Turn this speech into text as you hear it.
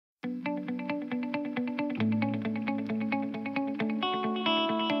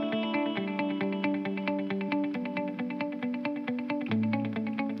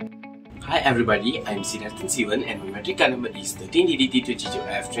Hi everybody, I'm Sultan and my matric card number is 13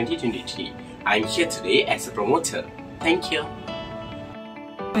 DDT2F 2023. I'm here today as a promoter. Thank you.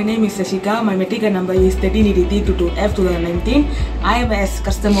 My name is Sashika. My matric card number is 13 DDT22F 2019. I am as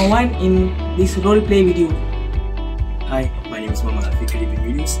customer 1 in this roleplay video. Hi, my name is AL-FIQRI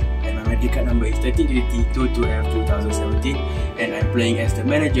and my matric card number is 13 DDT22F 2017 and I'm playing as the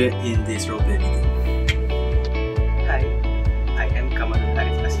manager in this roleplay video. Hi, I am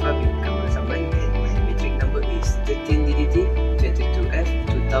and my matric number is 13 DDT22F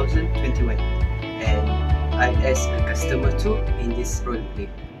 2021 and I'm as a customer 2 in this roleplay.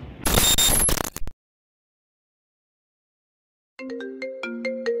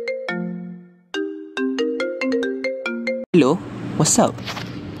 Hello, what's up?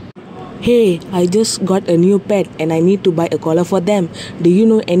 Hey, I just got a new pet and I need to buy a collar for them. Do you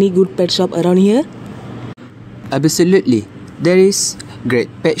know any good pet shop around here? Absolutely. There is a great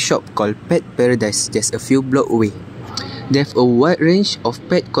pet shop called Pet Paradise just a few blocks away. They have a wide range of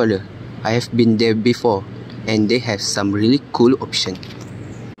pet collar. I have been there before and they have some really cool options.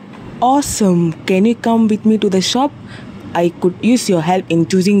 Awesome! Can you come with me to the shop? I could use your help in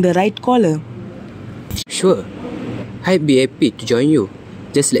choosing the right collar. Sure. I'd be happy to join you.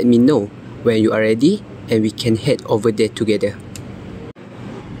 Just let me know when you are ready and we can head over there together.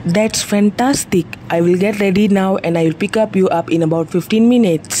 That's fantastic. I will get ready now and I will pick you up in about 15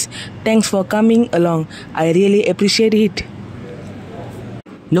 minutes. Thanks for coming along. I really appreciate it.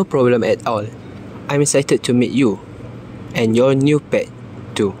 No problem at all. I'm excited to meet you and your new pet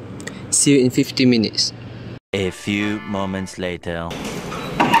too. See you in 15 minutes. A few moments later.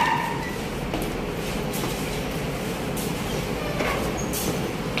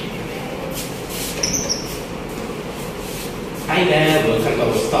 Hi there, welcome to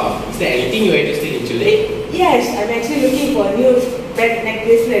our store. Is there anything you're interested in today? Yes, I'm actually looking for a new pet neck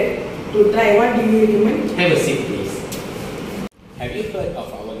bracelet to try. What do you recommend? Have a seat please. Have you heard of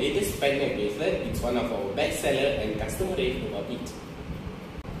our latest pet neck bracelet? It's one of our best seller and customer rave about it.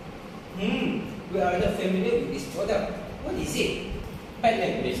 We are not familiar with this product. What is it? Pet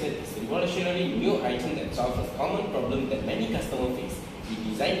neck bracelet is a revolutionary new item that solves a common problem that many customers face. It's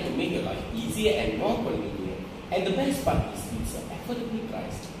designed to make your life easier and more convenient. And the best part is it's affordably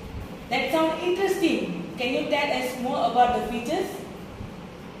priced. That sounds interesting. Can you tell us more about the features?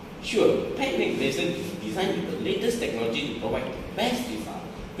 Sure, Pet neck bracelet is designed with the latest technology to provide the best result.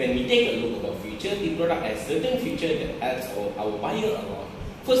 When we take a look at the feature, the product has certain features that helps our buyer a lot.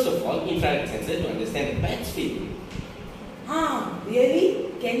 First of all, infrared sensor to understand the pet's feeling.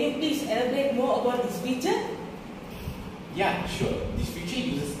 Really? Can you please elaborate more about this feature? Yeah, sure. This feature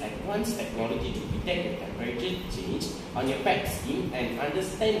uses advanced technology to detect the temperature change on your pet's skin and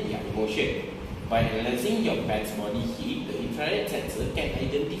understand their emotion. By analyzing your pet's body heat, the infrared sensor can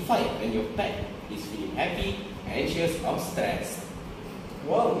identify when your pet is feeling happy, anxious or stressed.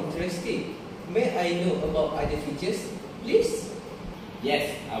 Wow, interesting. May I know about other features, please?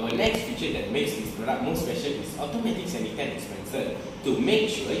 Yes, our next feature that makes this product more special is automatic sanitary dispenser. To make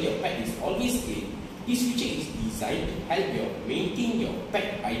sure your pet is always clean, this feature is designed to help you maintain your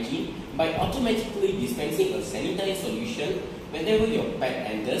pet hygiene by automatically dispensing a sanitary solution whenever your pet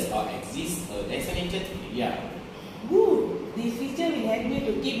enters or exits a designated area. Good! This feature will help me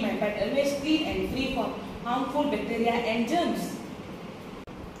to keep my pet always clean and free from harmful bacteria and germs.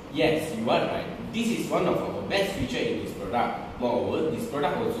 Yes, you are right. This is one of our best features in this product. Moreover, this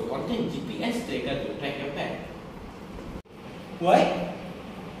product also contains GPS tracker to track your pet. What?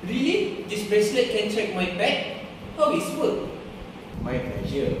 Really? This bracelet can track my pet? How is it work? My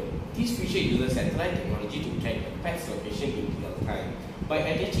pleasure. This feature uses satellite technology to track the pet's location in real time. By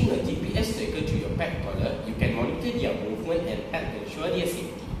attaching a GPS tracker to your pet collar, you can monitor their movement and help ensure their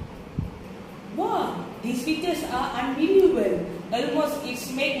safety. Wow! These features are unbelievable. Almost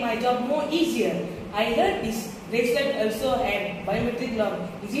it's make my job more easier. I heard this bracelet also had biometric lock.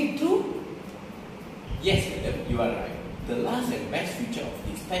 Is it true? Yes, madam, you are right. The last and best feature of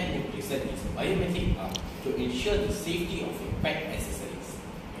this pet neck bracelet is biometric arm to ensure the safety of your pet accessories.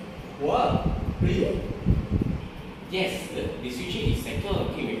 Wow, really? Yes, this feature is a secure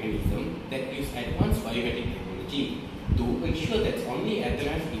locking mechanism that uses advanced biometric technology to ensure that only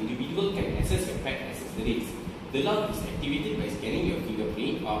authorized individual can access your pet accessories. The lock is activated by scanning your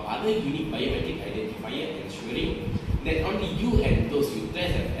fingerprint or other unique biometric identifier, ensuring that only you and those you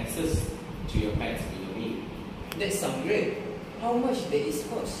trust have access to your pet's belongings. That sounds great. How much that is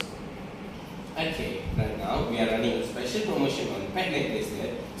cost? Okay, right now we are running a special promotion on pet neck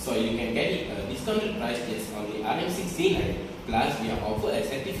bracelet, so you can get it at a discounted price just on the RM6 Zainal. Plus, we are offer a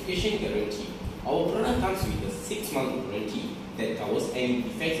certification guarantee. Our product comes with a 6-month warranty that covers any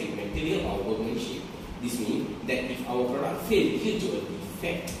defects in material or workmanship. This means that if our product fails due to a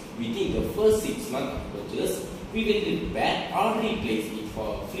defect within the first 6 months of purchase, we will repair or replace it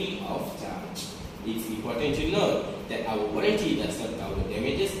for free of charge. It's important to note that our warranty does not cover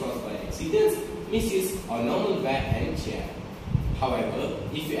damages caused by accidents, misuse, or normal wear and tear. However,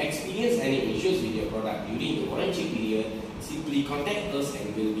 if you experience any issues with your product during the warranty period, simply contact us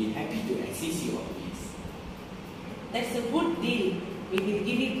and we'll be happy to assist you on this. That's a good deal. We will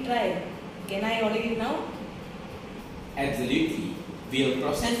give it a try. Can I order it now? Absolutely. We'll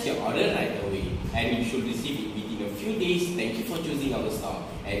process your order right away and you should receive it within a few days. Thank you for choosing our store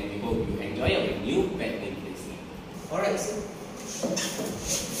and we hope you enjoy our new pet name bracelet. Alright, sir.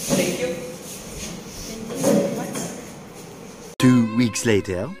 Thank you. Thank you very much. 2 weeks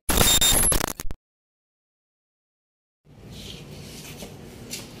later.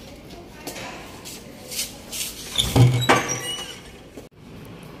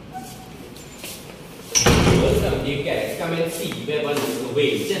 Welcome dear guests, come and see. We have one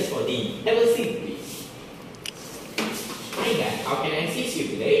away just for thee. Have a seat please. Hi there, how can I assist you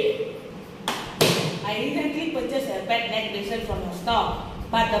today? I recently purchased a pet neck bracelet from your store,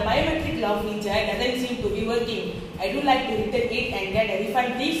 but the biometric lock feature doesn't seem to be working. I do like to return it and get a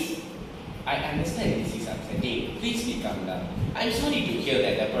refund, please. I understand this is upsetting. Please be calm down. I'm sorry to hear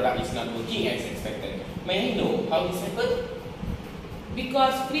that the product is not working as expected. May I know how this happened?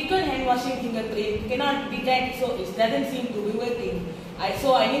 Because frequent hand washing fingerprint cannot detect, so it doesn't seem to be working.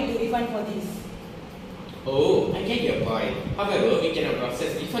 So I need to refund for this. Oh, I get your point. However, we cannot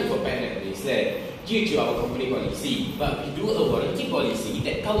process refund for pet neck bracelet due to our company policy, but we do a warranty policy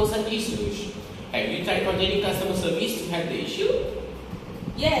that covers such issues. Have you tried contacting customer service to help the issue?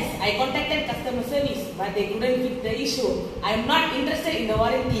 Yes, I contacted customer service, but they couldn't fix the issue. I am not interested in the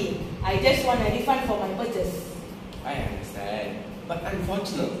warranty. I just want a refund for my purchase. I understand, but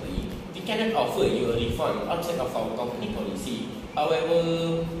unfortunately, we cannot offer you a refund outside of our company policy.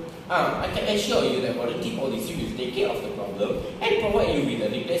 However, I can assure you that warranty policy will take care of the problem and provide you with a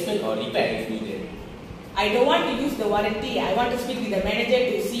replacement or repair if needed. I don't want to use the warranty. I want to speak with the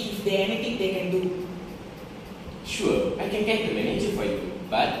manager to see if there anything they can do. Sure, I can get the manager for you,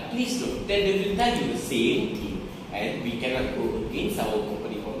 but please note that they will tell you the same thing and we cannot go against our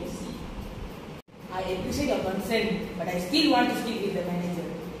company policy. I appreciate your concern, but I still want to speak with the manager.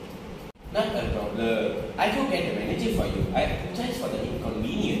 Not a problem. I will get the manager for you. I apologize for the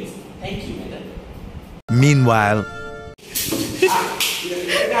inconvenience. Thank you, madam. Meanwhile.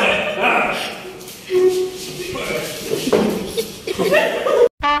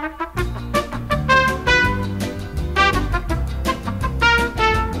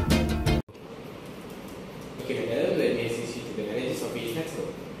 Okay, madam, let me assist you to the manager's office. Let's go.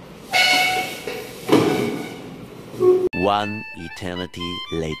 1 eternity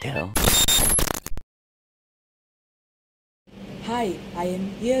later. Hi, I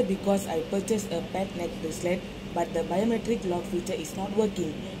am here because I purchased a pet neck bracelet, but the biometric lock feature is not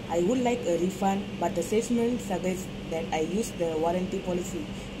working. I would like a refund, but the salesman suggests that I use the warranty policy,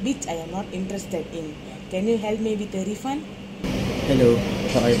 which I am not interested in. Can you help me with a refund? Hello,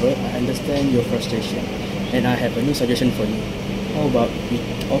 however, I understand your frustration and I have a new suggestion for you. How about we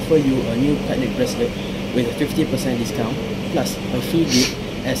offer you a new pet neck bracelet with a 50% discount plus a free gift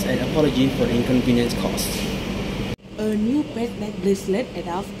as an apology for the inconvenience caused. A new pet neck bracelet at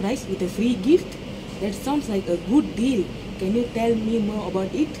half price with a free gift? That sounds like a good deal. Can you tell me more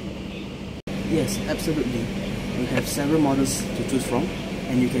about it? Yes, absolutely. We have several models to choose from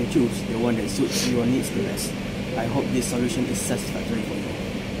and you can choose the one that suits your needs the best. I hope this solution is satisfactory for you.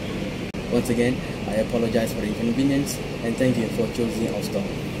 Once again, I apologize for the inconvenience and thank you for choosing our store.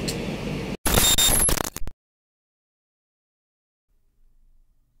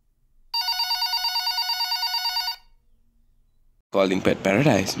 Calling Pet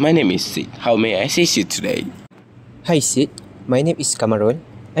Paradise. My name is Sid. How may I assist you today? Hi Sid, my name is Kamarul.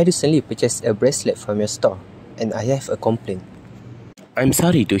 I recently purchased a bracelet from your store and I have a complaint. I'm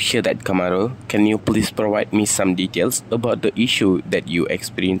sorry to hear that, Kamaro. Can you please provide me some details about the issue that you're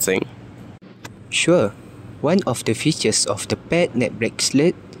experiencing? Sure. One of the features of the pet neck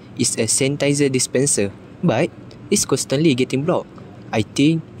bracelet is a sanitizer dispenser, but it's constantly getting blocked. I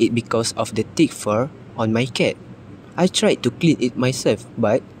think it's because of the thick fur on my cat. I tried to clean it myself,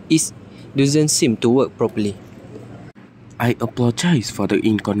 but it doesn't seem to work properly. I apologize for the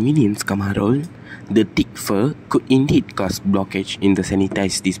inconvenience, Kamarul. The thick fur could indeed cause blockage in the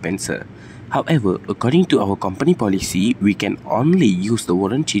sanitizer dispenser. However, according to our company policy, we can only use the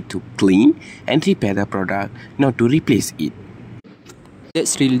warranty to clean and repair the product, not to replace it.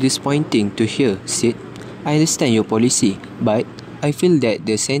 That's really disappointing to hear, Sid. I understand your policy, but I feel that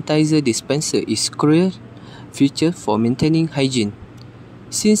the sanitizer dispenser is crucial feature for maintaining hygiene.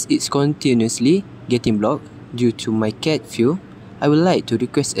 Since it's continuously getting blocked due to my cat fur, I would like to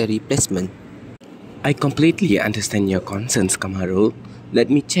request a replacement. I completely understand your concerns, Kamarul. Let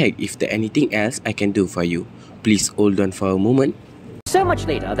me check if there's anything else I can do for you. Please hold on for a moment. So much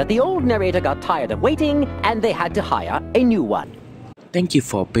later that the old narrator got tired of waiting and they had to hire a new one. Thank you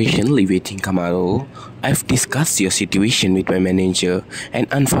for patiently waiting, Kamarul. I've discussed your situation with my manager, and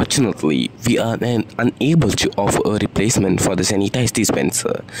unfortunately, we are unable to offer a replacement for the sanitizer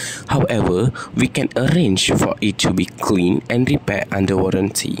dispenser. However, we can arrange for it to be cleaned and repaired under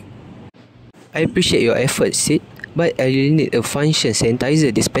warranty. I appreciate your efforts, Sid, but I really need a function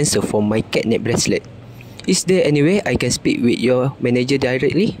sanitizer dispenser for my catnap bracelet. Is there any way I can speak with your manager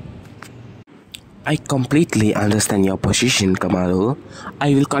directly? I completely understand your position, Kamarul.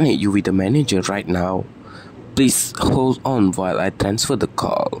 I will connect you with the manager right now. Please hold on while I transfer the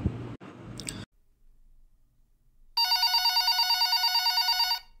call.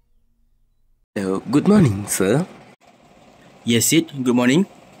 Hello, good morning, sir. Yes, Sid. Good morning.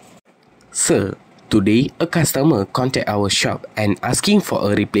 Sir, today a customer contacted our shop and asking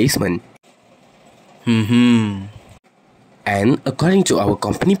for a replacement. And according to our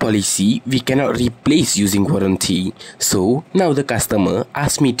company policy, we cannot replace using warranty. So now the customer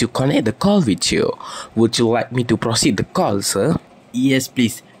asked me to connect the call with you. Would you like me to proceed the call, sir? Yes,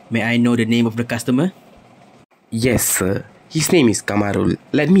 please. May I know the name of the customer? Yes, sir. His name is Kamarul.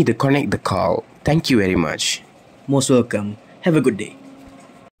 Let me connect the call. Thank you very much. Most welcome. Have a good day.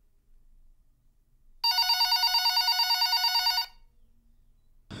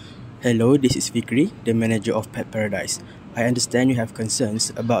 Hello, this is Fikri, the manager of Pet Paradise. I understand you have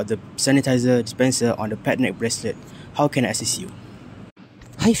concerns about the sanitizer dispenser on the pet neck bracelet. How can I assist you?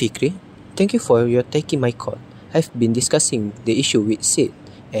 Hi Fikri, thank you for your taking my call. I've been discussing the issue with Sid,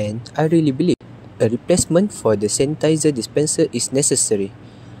 and I really believe a replacement for the sanitizer dispenser is necessary.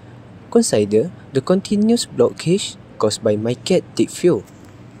 Consider the continuous blockage caused by my cat tick fuel.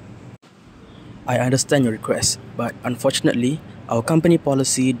 I understand your request, but unfortunately, our company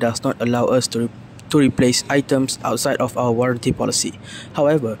policy does not allow us to replace items outside of our warranty policy.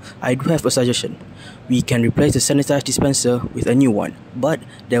 However, I do have a suggestion. We can replace the sanitizer dispenser with a new one, but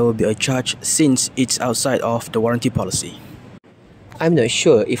there will be a charge since it's outside of the warranty policy. I'm not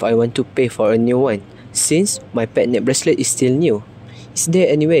sure if I want to pay for a new one, since my pet neck bracelet is still new. Is there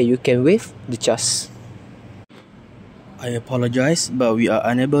any way you can waive the charge? I apologize, but we are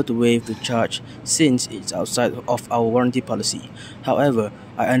unable to waive the charge since it's outside of our warranty policy. However,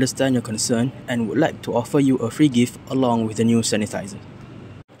 I understand your concern and would like to offer you a free gift along with the new sanitizer.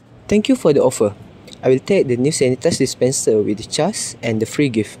 Thank you for the offer. I will take the new sanitizer dispenser with the charge and the free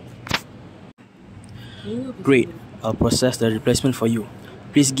gift. Great, I'll process the replacement for you.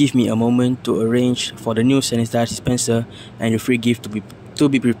 Please give me a moment to arrange for the new sanitizer dispenser and the free gift to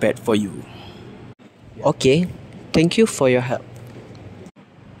be prepared for you. Okay, thank you for your help.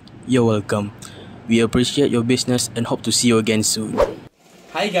 You're welcome. We appreciate your business and hope to see you again soon.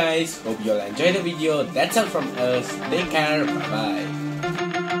 Hi guys, hope you all enjoyed the video. That's all from us. Take care, bye bye.